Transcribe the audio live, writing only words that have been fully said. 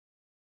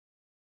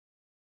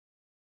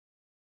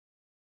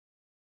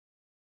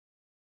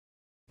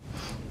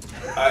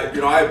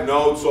I have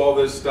notes, all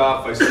this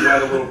stuff. I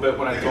sweat a little bit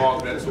when I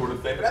talk, that sort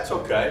of thing, but that's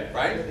okay,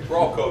 right? We're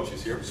all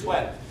coaches here, we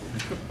sweat.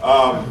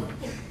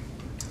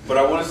 But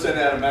I want to send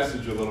out a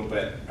message a little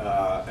bit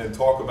and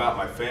talk about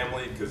my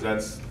family, because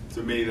that's,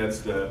 to me,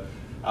 that's the,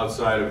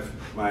 outside of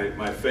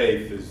my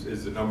faith,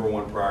 is the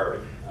 #1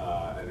 priority,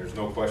 and there's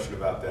no question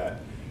about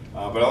that.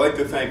 But I'd like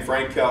to thank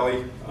Frank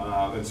Kelly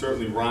and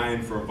certainly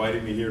Ryan for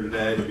inviting me here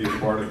today to be a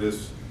part of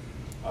this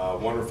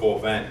wonderful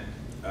event.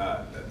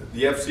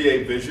 The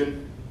FCA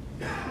vision,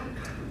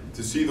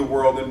 to see the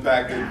world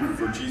impacted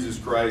for Jesus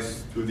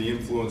Christ through the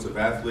influence of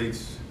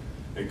athletes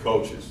and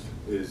coaches,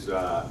 is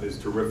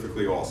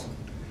terrifically awesome.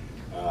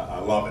 I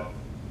love it.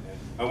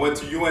 I went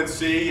to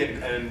UNC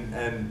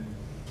and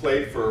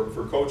played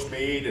for Coach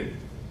Meade and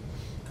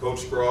Coach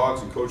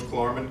Scroggs and Coach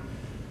Klarman,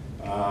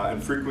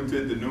 and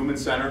frequented the Newman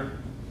Center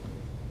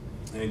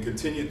and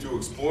continued to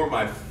explore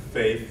my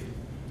faith,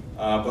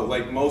 but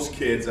like most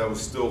kids, I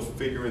was still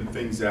figuring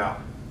things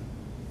out.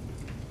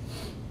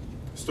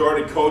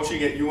 Started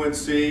coaching at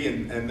UNC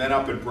and then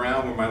up at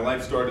Brown, where my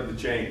life started to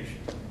change.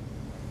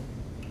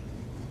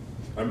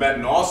 I met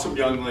an awesome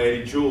young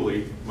lady,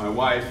 Julie, my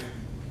wife,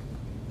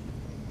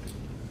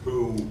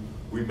 who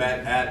we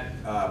met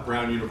at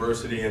Brown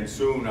University, and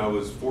soon I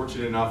was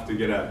fortunate enough to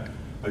get a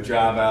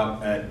job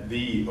out at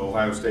the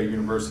Ohio State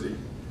University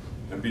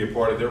and be a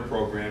part of their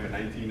program in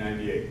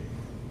 1998.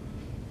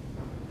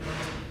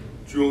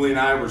 Julie and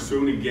I were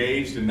soon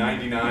engaged in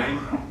 '99,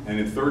 and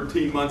then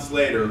 13 months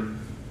later,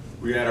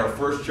 we had our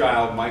first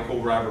child,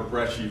 Michael Robert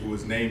Breschi, who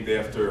was named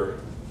after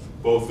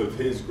both of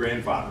his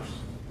grandfathers.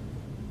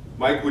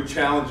 Mike would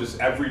challenge us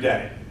every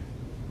day,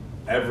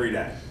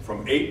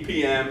 from 8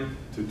 p.m.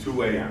 to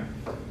 2 a.m.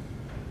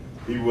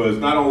 He was,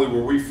 not only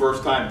were we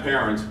first-time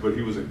parents, but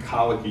he was a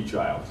colicky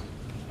child.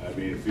 I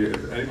mean,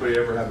 if anybody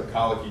ever have a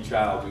colicky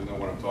child, you know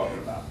what I'm talking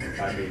about.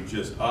 I mean,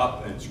 just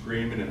up and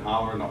screaming and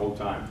hollering the whole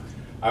time.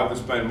 I would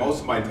spend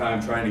most of my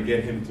time trying to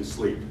get him to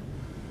sleep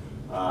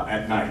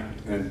at night.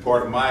 And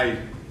part of my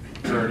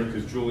journey,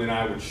 because Julie and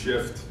I would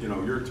shift,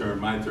 your turn,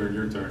 my turn,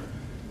 your turn.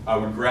 I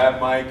would grab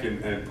Mike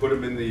and put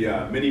him in the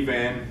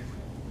minivan,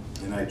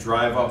 and I'd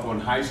drive up on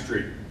High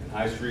Street. And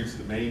High Street's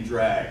the main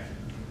drag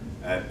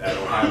at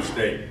Ohio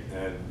State.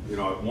 And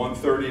at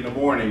 1:30 in the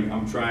morning,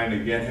 I'm trying to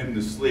get him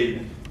to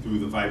sleep through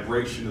the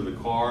vibration of the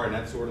car and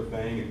that sort of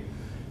thing. And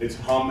it's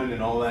humming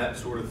and all that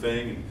sort of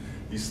thing. And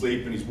he's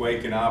sleeping, he's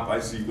waking up.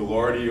 I see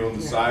Gallardi on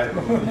the side of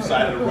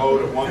the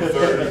road at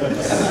 1:30.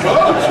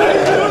 Coach, how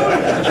you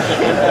doing?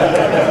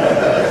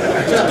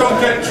 Just don't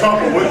get in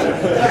trouble, would you?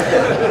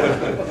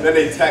 Then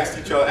they text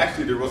each other.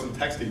 Actually, there wasn't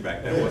texting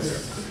back then, was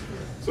there?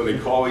 So they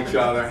call each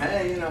other.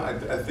 Hey,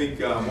 I think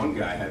one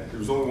guy there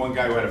was only one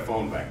guy who had a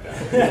phone back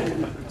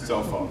then,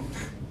 cell phone.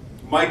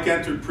 Mike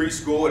entered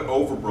preschool at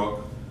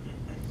Overbrook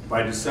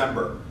by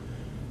December.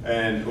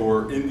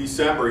 In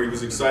December, he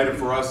was excited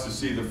for us to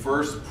see the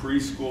first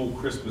preschool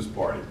Christmas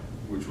party,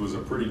 which was a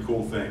pretty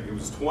cool thing. It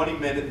was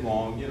 20-minute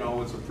long,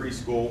 it's a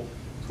preschool,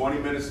 20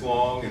 minutes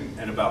long,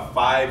 and about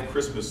 5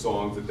 Christmas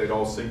songs that they'd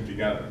all sing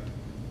together,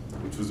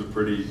 which was a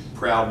pretty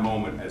proud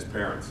moment as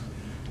parents.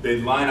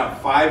 They'd line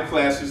up 5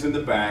 classes in the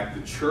back.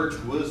 The church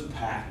was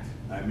packed.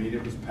 I mean,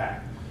 it was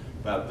packed.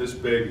 About this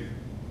big,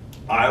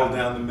 aisle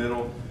down the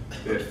middle.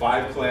 They had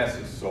 5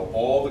 classes, so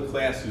all the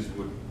classes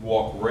would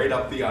walk right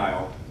up the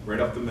aisle,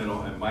 right up the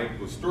middle, and Mike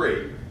was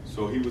 3,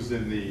 so he was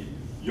in the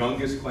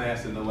youngest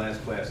class and the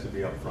last class to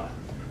be up front.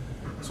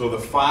 So the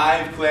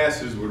 5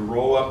 classes would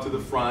roll up to the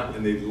front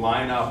and they'd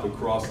line up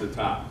across the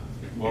top.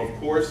 Well, of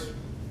course,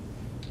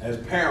 as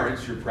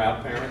parents, you're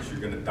proud parents,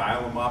 you're going to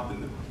dial them up in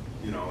the,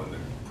 in the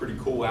pretty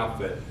cool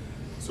outfit.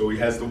 So he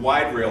has the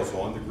wide rails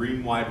on, the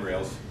green wide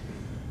rails,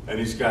 and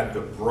he's got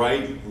the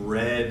bright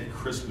red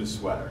Christmas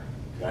sweater.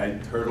 Okay,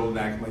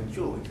 turtleneck. I'm like,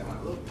 Julie, come on,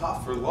 a little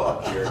tougher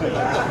look here. He's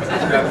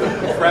got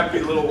the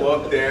preppy little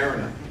look there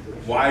and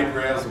wide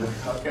rails. I'm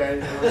like,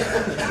 okay.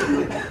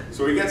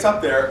 So he gets up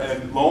there,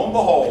 and lo and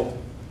behold,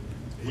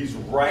 he's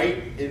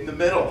right in the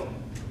middle,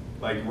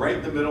 like right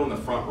in the middle in the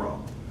front row.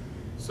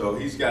 So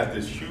he's got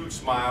this huge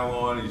smile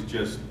on. He's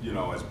just,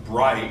 as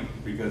bright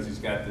because he's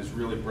got this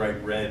really bright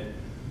red,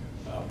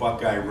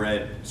 Buckeye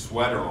red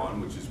sweater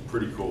on, which is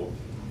pretty cool.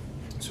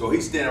 So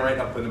he's standing right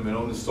up in the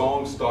middle, and the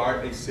songs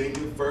start. They sing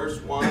the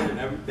first one, and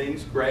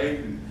everything's great.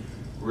 And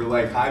we're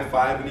like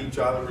high-fiving each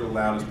other. We're the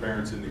loudest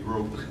parents in the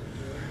group.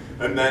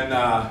 And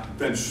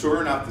then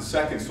sure enough, the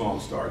second song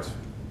starts,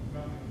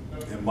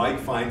 and Mike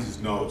finds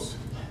his nose.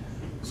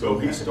 So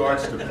he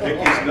starts to pick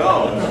his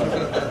nose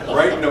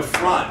right in the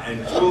front,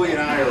 and Julie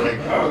and I are like,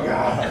 oh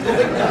God,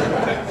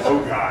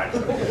 oh God.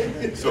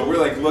 So we're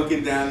like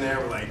looking down there,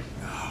 we're like,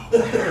 oh.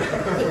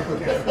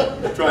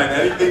 Trying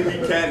anything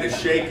we can to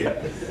shake it.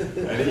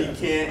 And he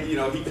can't,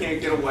 he can't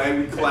get away.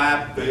 We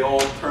clap, they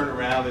all turn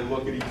around, they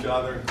look at each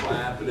other and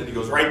clap, and then he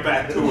goes right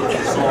back to it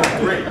for song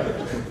 3.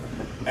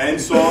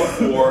 And song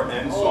 4,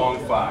 and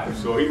song 5.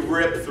 So he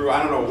ripped through,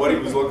 I don't know what he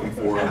was looking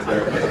for up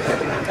there,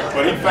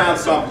 but he found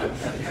something,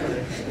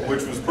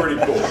 which was pretty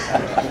cool.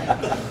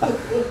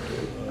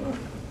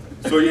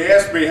 So you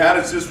asked me, how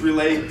does this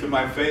relate to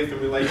my faith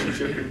and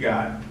relationship with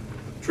God?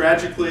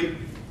 Tragically,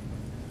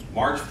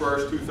 March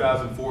 1st,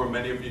 2004,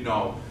 many of you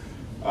know,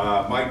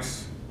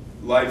 Mike's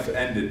life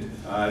ended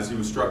as he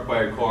was struck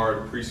by a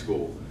car at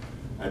preschool,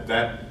 at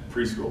that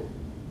preschool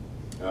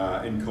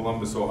in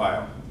Columbus,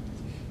 Ohio.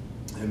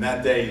 And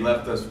that day he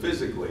left us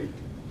physically,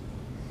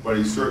 but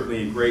he's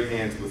certainly in great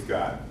hands with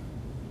God.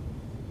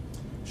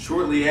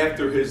 Shortly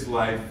after his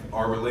life,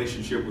 our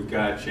relationship with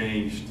God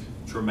changed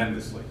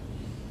tremendously.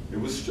 It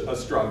was a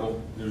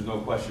struggle, there's no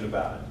question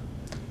about it.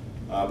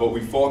 But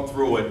we fought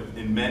through it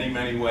in many,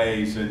 many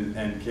ways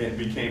and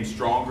became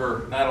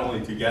stronger, not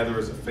only together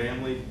as a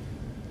family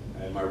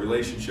and my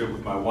relationship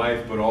with my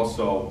wife, but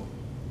also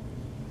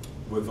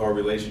with our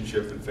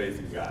relationship and faith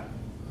in God.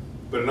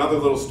 But another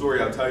little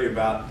story I'll tell you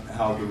about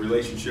how the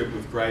relationship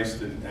with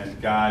Christ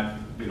and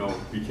God, you know,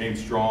 became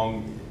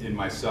strong in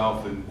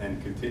myself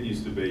and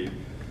continues to be,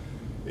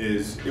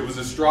 is it was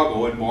a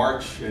struggle in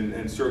March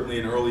and certainly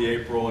in early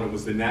April, and it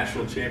was the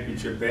national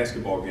championship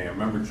basketball game. I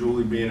remember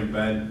Julie being in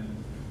bed,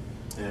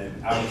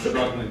 and I was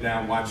struggling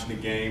down watching the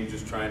game,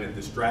 just trying to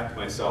distract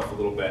myself a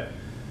little bit.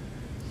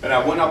 And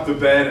I went up to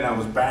bed and I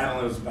was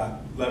battling. It was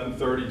about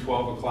 11:30,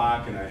 12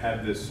 o'clock, and I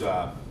had this,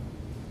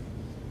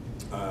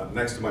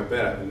 next to my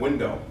bed, I have a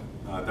window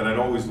that I'd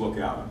always look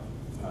out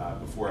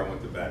before I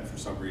went to bed. For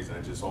some reason,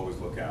 I just always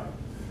look out.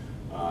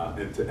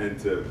 And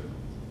to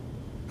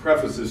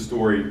preface this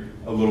story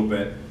a little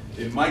bit,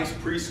 in Mike's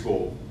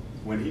preschool,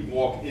 when he'd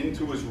walk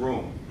into his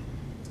room,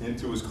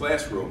 into his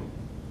classroom,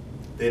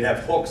 they'd have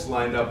hooks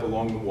lined up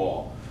along the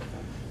wall.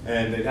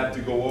 And they'd have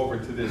to go over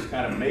to this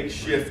kind of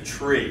makeshift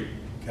tree,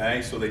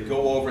 okay? So they'd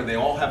go over and they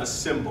all have a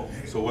symbol.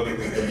 So whether it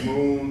was the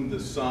moon, the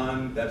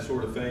sun, that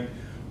sort of thing.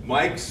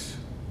 Mike's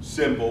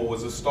symbol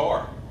was a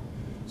star.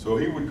 So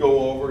he would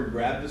go over and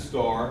grab the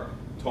star,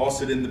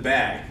 toss it in the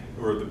bag,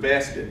 or the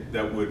basket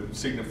that would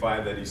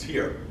signify that he's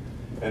here.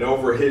 And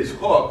over his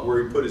hook,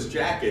 where he put his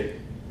jacket,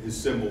 his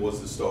symbol was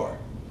the star.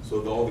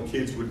 So that all the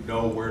kids would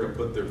know where to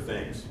put their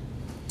things.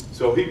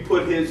 So he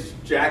put his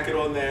jacket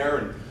on there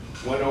and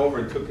went over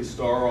and took his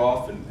star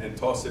off and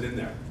tossed it in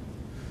there.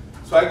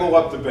 So I go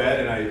up to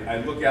bed and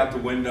I look out the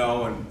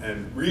window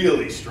and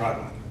really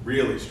struggling.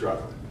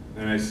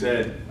 And I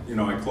said, you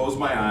know, I closed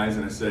my eyes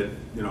and I said,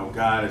 you know,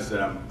 God, I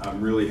said,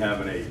 I'm really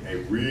having a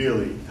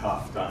really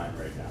tough time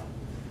right now.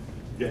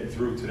 Getting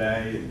through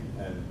today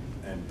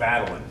and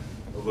battling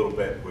a little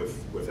bit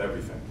with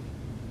everything.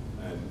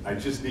 And I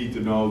just need to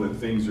know that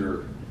things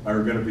are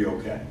going to be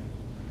okay.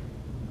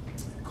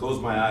 Close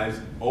my eyes,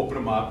 open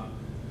them up,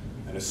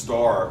 and a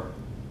star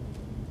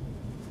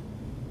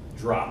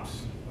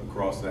drops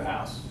across the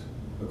house,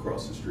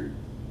 across the street.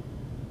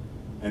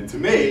 And to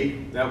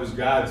me, that was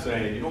God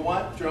saying, you know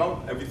what, Joe,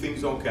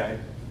 everything's okay.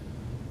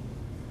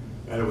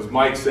 And it was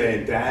Mike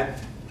saying, Dad,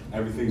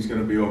 everything's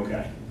going to be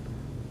okay,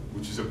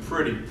 which is a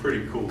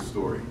pretty cool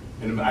story.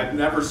 And I've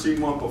never seen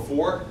one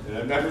before, and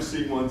I've never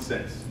seen one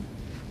since.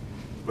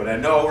 But I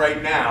know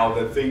right now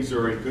that things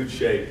are in good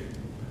shape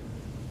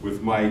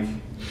with Mike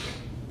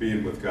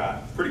being with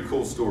God. Pretty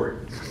cool story.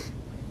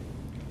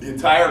 The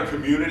entire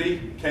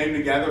community came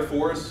together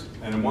for us,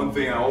 and one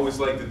thing I always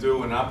like to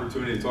do, an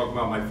opportunity to talk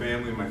about my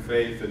family and my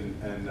faith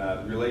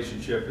and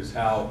relationship, is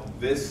how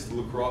this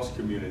lacrosse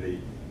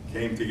community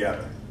came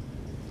together.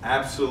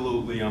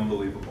 Absolutely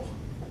unbelievable.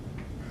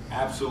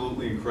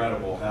 Absolutely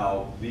incredible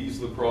how these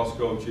lacrosse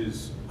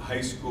coaches,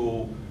 high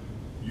school,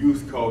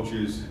 youth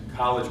coaches,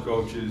 college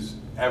coaches,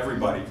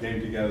 everybody came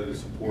together to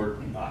support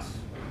us.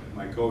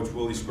 My coach,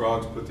 Willie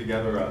Scruggs, put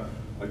together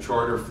a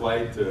charter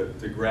flight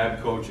to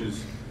grab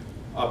coaches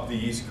up the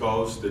East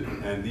Coast,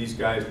 and these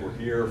guys were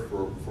here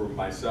for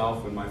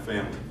myself and my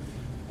family.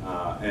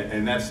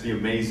 And that's the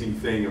amazing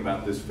thing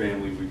about this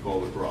family we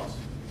call lacrosse.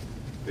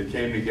 They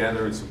came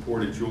together and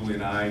supported Julie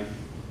and I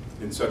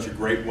in such a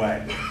great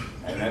way.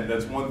 And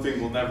that's one thing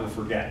we'll never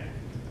forget.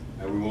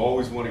 And we will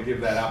always want to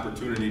give that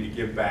opportunity to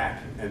give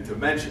back and to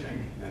mention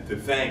it and to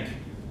thank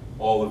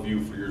all of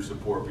you for your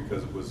support,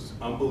 because it was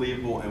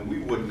unbelievable and we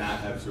would not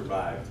have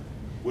survived.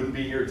 Wouldn't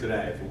be here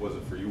today if it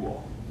wasn't for you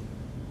all.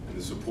 And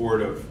the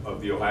support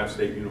of the Ohio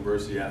State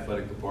University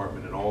Athletic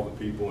Department and all the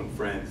people and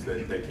friends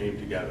that came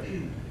together.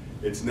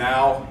 It's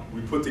now,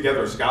 we put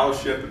together a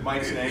scholarship in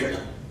Mike's name.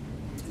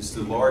 It's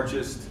the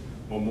largest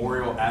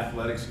memorial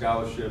athletic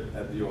scholarship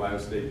at the Ohio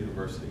State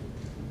University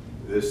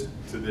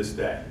to this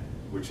day,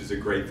 which is a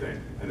great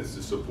thing. And it's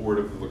the support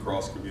of the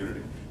lacrosse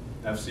community.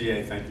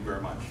 FCA, thank you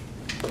very much.